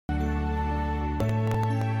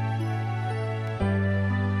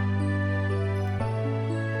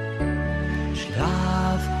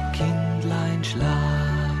Schlaf, Kindlein,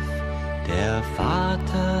 schlaf, der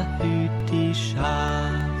Vater hüt die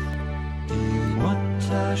Schaf. Die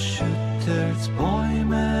Mutter schüttelt's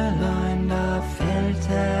Bäumelein, da fällt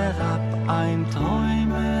herab ein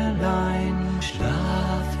Träumelein.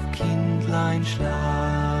 Schlaf, Kindlein,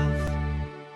 schlaf.